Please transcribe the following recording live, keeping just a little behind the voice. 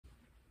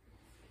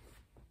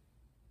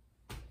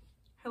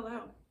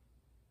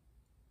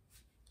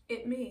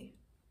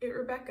it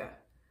Rebecca.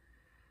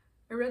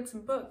 I read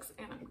some books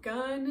and I'm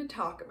gonna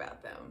talk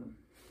about them.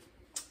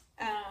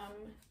 I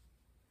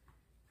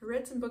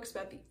read some books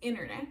about the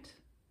internet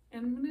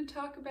and I'm gonna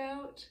talk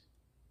about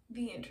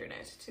the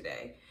internet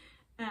today.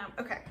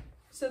 Okay,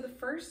 so the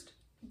first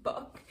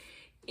book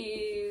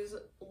is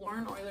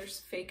Lauren Oyler's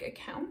Fake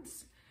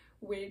Accounts,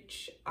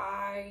 which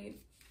I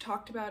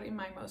talked about in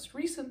my most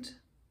recent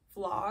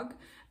vlog.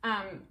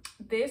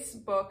 This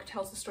book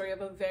tells the story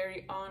of a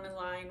very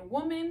online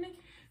woman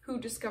who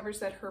discovers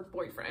that her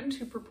boyfriend,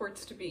 who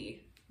purports to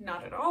be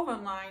not at all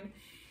online,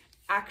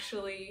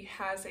 actually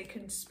has a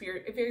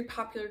very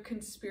popular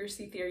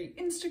conspiracy theory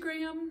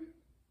Instagram.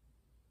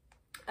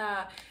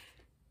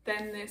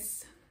 Then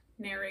this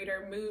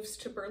narrator moves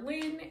to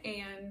Berlin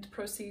and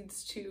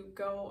proceeds to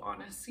go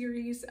on a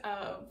series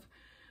of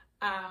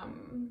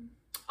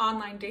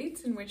online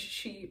dates in which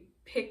she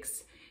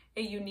picks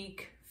a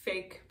unique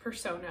fake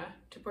persona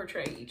to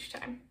portray each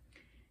time.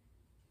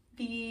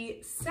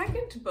 The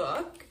second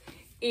book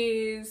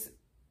is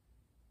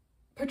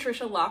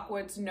Patricia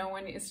Lockwood's No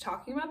One Is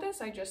Talking About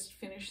This. I just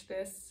finished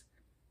this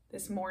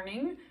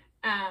morning.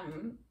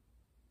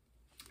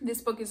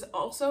 This book is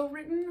also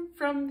written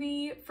from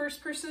the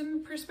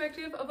first-person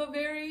perspective of a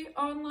very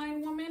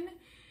online woman.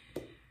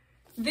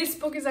 This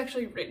book is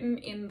actually written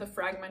in the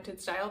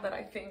fragmented style that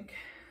I think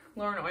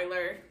Lauren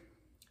Oyler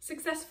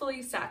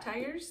successfully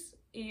satires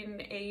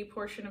in a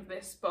portion of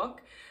this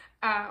book.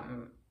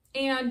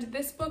 And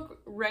this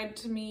book read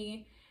to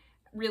me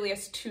really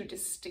as two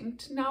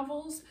distinct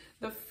novels.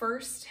 The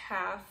first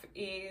half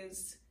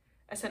is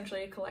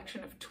essentially a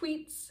collection of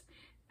tweets.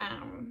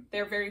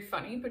 They're very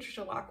funny.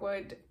 Patricia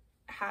Lockwood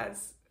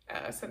has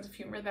a sense of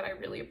humor that I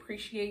really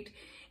appreciate.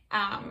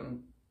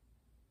 And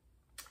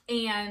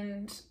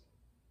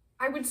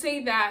I would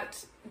say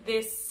that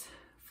this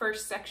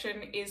first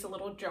section is a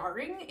little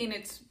jarring in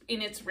its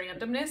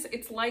randomness.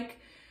 It's like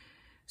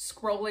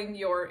scrolling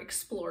your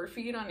explore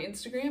feed on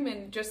Instagram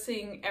and just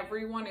seeing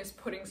everyone is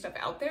putting stuff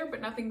out there,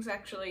 but nothing's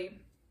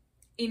actually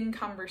in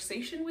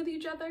conversation with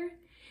each other.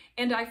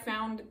 And I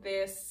found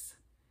this,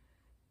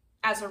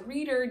 as a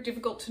reader,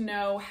 difficult to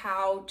know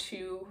how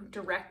to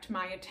direct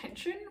my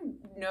attention,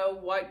 know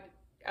what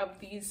of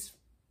these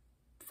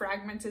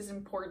fragments is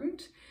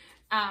important.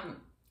 And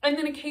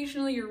then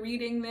occasionally you're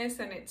reading this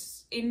and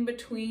it's in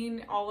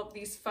between all of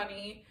these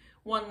funny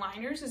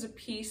one-liners is a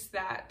piece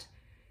that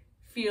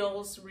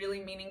feels really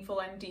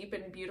meaningful and deep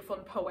and beautiful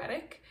and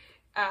poetic.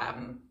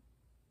 And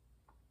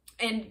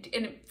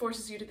it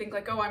forces you to think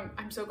like, oh,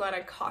 I'm so glad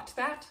I caught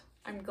that.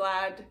 I'm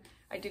glad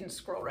I didn't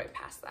scroll right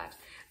past that.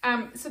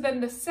 So then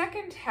the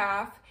second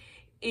half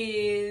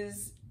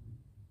is,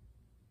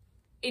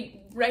 it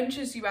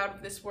wrenches you out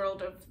of this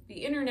world of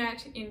the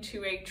internet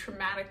into a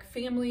traumatic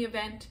family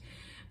event.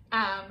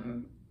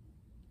 And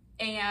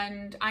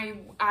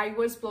I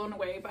was blown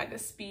away by the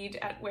speed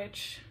at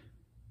which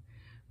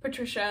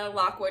Patricia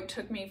Lockwood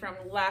took me from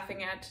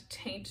laughing at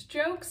taint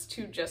jokes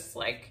to just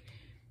like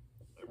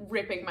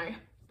ripping my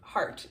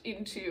heart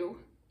into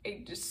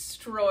a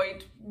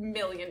destroyed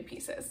million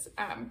pieces.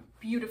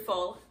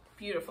 Beautiful,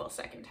 beautiful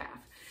second half.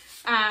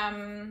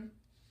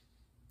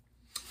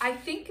 I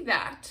think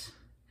that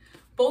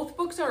both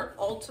books are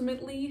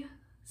ultimately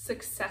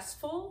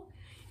successful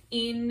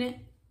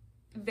in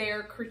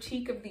their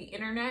critique of the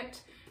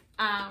internet,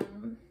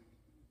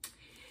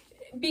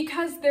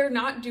 because they're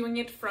not doing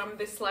it from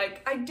this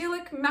like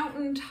idyllic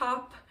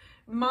mountaintop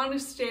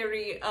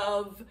monastery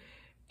of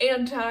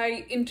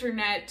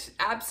anti-internet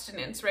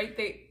abstinence, right?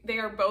 They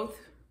are both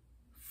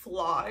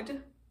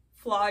flawed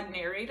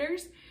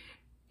narrators.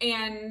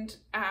 And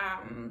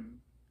I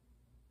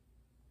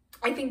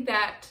think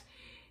that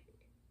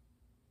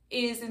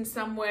is in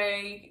some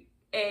way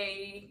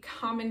a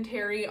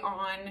commentary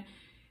on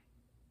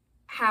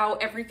how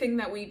everything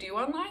that we do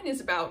online is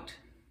about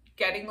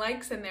getting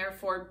likes and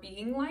therefore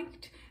being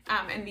liked.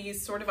 And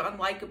these sort of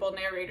unlikable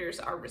narrators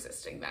are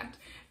resisting that.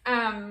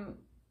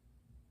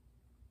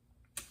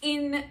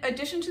 In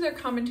addition to their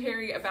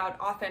commentary about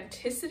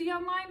authenticity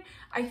online,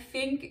 I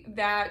think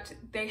that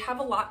they have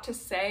a lot to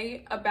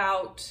say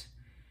about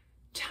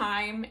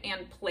time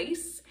and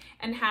place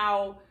and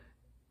how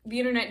the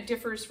internet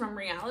differs from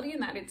reality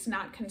and that it's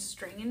not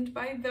constrained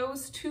by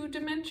those two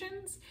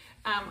dimensions.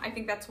 I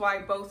think that's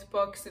why both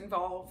books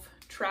involve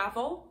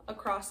travel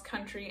across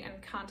country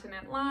and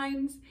continent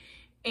lines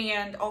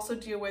and also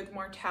deal with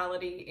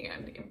mortality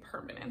and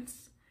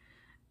impermanence.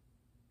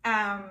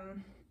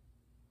 And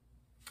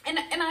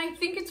I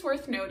think it's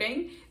worth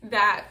noting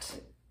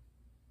that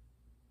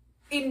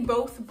in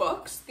both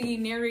books, the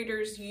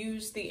narrators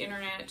use the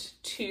internet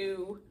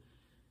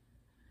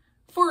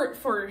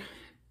for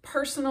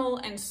personal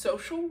and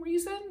social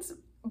reasons,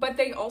 but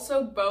they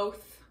also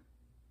both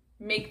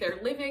make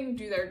their living,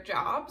 do their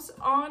jobs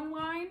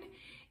online.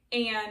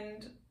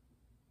 And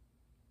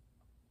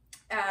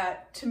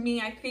to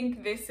me, I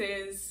think this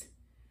is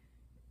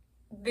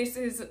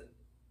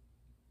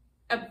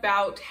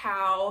about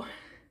how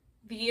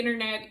the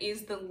internet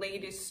is the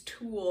latest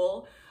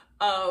tool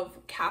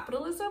of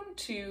capitalism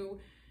to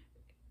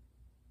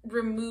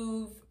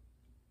remove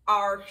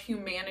our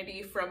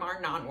humanity from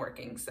our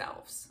non-working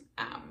selves,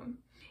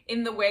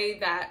 in the way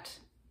that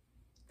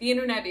the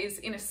internet is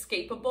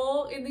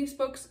inescapable in these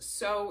books,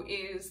 so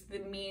is the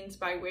means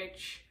by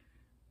which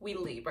we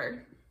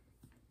labor.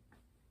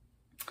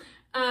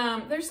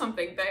 There's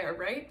something there,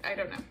 right? I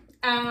don't know.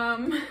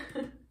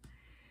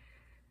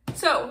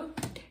 So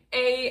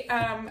a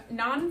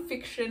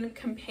nonfiction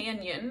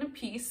companion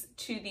piece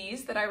to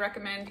these that I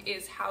recommend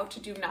is How to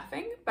Do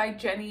Nothing by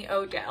Jenny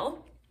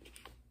Odell.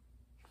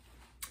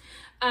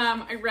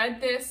 I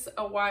read this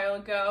a while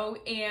ago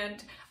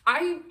and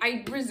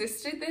I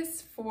resisted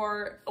this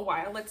for a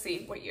while. Let's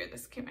see what year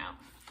this came out.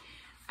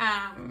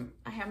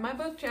 I have my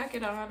book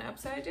jacket on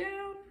upside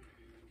down.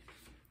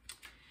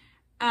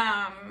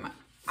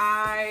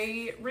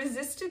 I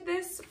resisted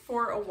this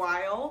for a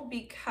while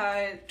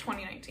because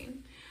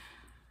 2019.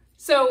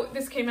 So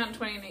this came out in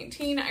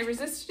 2019. I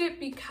resisted it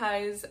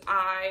because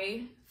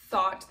I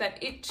thought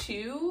that it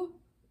too,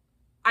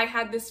 I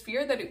had this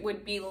fear that it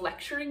would be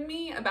lecturing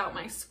me about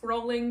my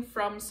scrolling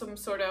from some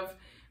sort of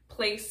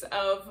place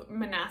of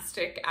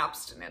monastic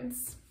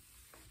abstinence.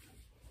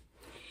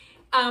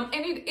 And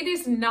it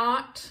is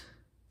not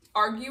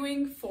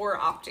arguing for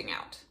opting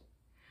out.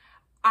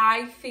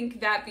 I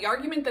think that the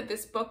argument that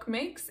this book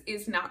makes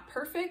is not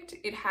perfect.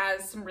 It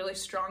has some really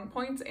strong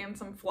points and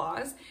some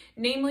flaws.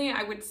 Namely,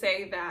 I would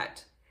say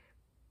that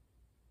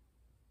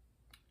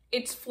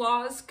its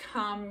flaws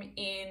come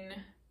in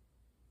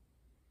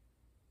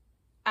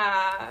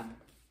a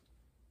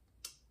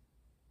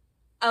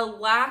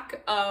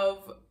lack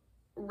of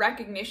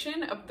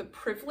recognition of the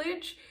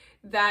privilege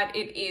that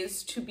it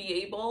is to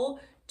be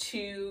able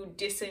to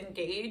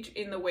disengage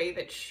in the way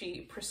that she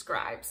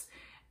prescribes.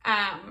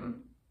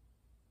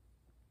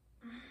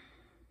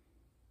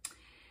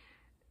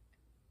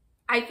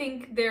 I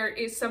think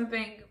there's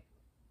something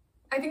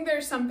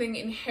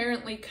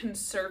inherently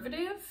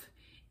conservative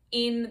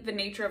in the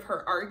nature of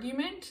her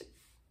argument.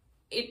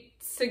 It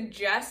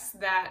suggests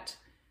that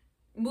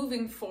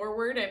moving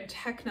forward and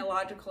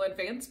technological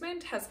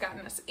advancement has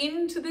gotten us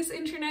into this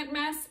internet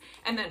mess,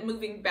 and that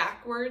moving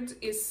backwards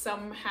is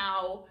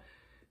somehow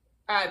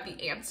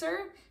the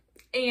answer.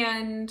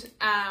 And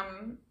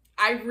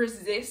I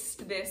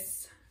resist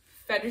this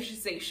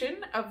fetishization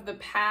of the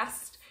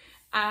past,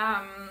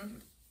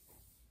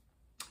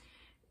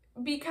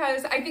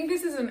 because I think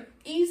this is an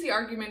easy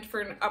argument for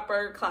an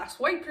upper class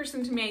white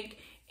person to make,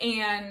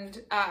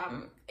 and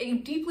a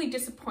deeply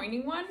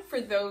disappointing one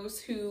for those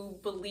who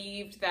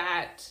believed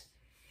that,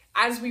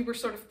 as we were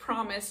sort of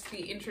promised, the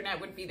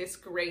internet would be this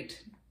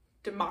great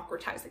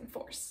democratizing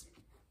force.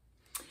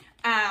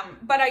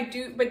 But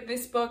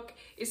this book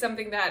is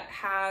something that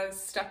has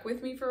stuck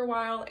with me for a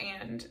while,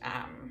 and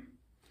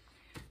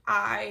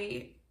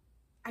I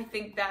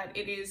think that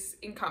it is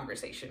in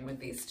conversation with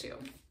these two.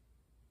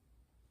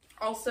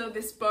 Also,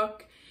 this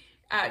book,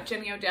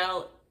 Jenny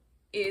Odell,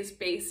 is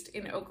based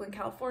in Oakland,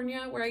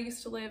 California, where I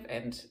used to live,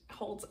 and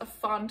holds a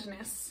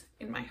fondness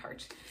in my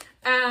heart.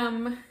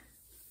 All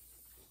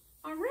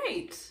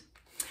right.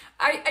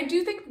 I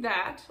do think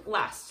that,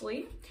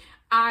 lastly,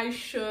 I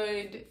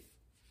should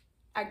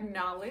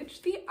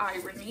acknowledge the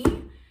irony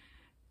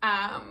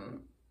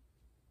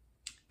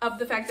of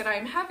the fact that I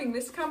am having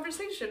this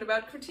conversation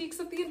about critiques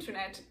of the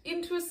internet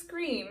into a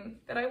screen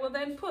that I will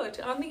then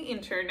put on the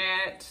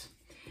internet.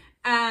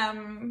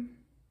 And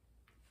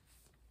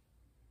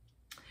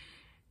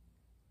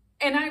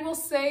I will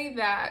say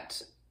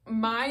that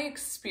my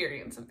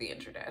experience of the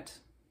internet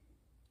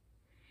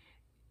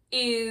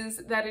is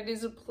that it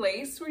is a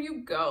place where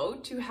you go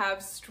to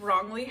have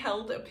strongly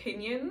held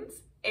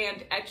opinions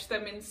and etch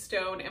them in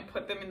stone and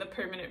put them in the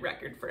permanent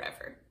record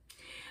forever.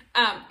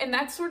 And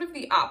that's sort of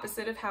the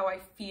opposite of how I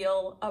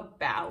feel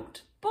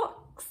about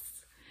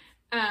books.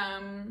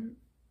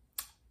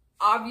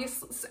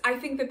 Obviously, I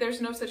think that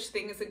there's no such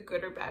thing as a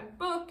good or bad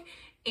book,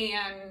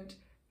 and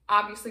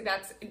obviously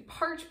that's in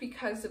part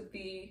because of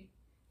the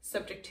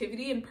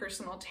subjectivity and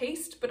personal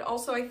taste, but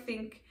also I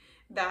think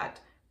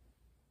that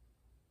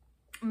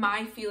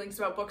my feelings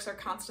about books are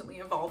constantly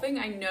evolving.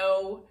 I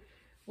know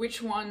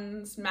which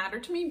ones matter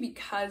to me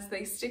because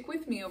they stick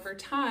with me over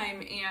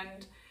time,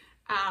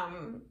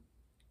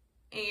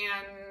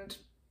 and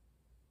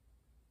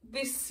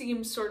this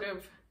seems sort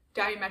of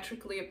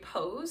diametrically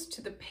opposed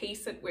to the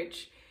pace at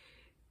which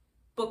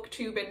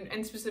BookTube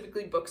and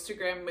specifically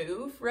Bookstagram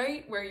move,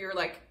 right? Where you're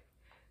like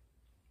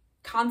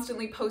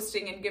constantly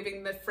posting and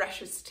giving the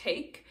freshest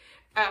take.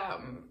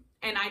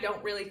 And I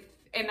don't really,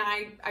 and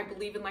I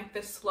believe in like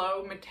the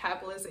slow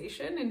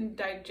metabolization and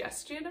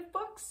digestion of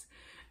books.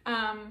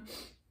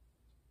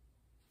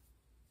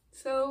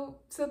 So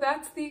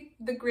that's the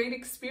great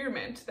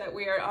experiment that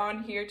we are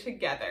on here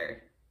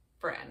together,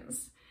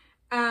 friends.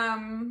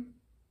 Okay,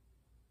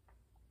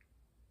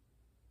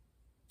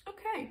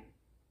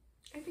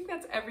 I think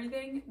that's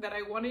everything that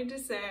I wanted to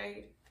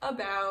say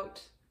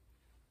about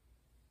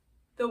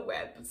the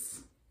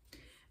webs.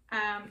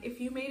 If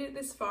you made it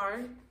this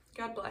far,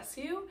 God bless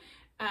you.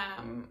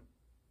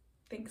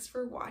 Thanks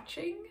for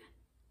watching.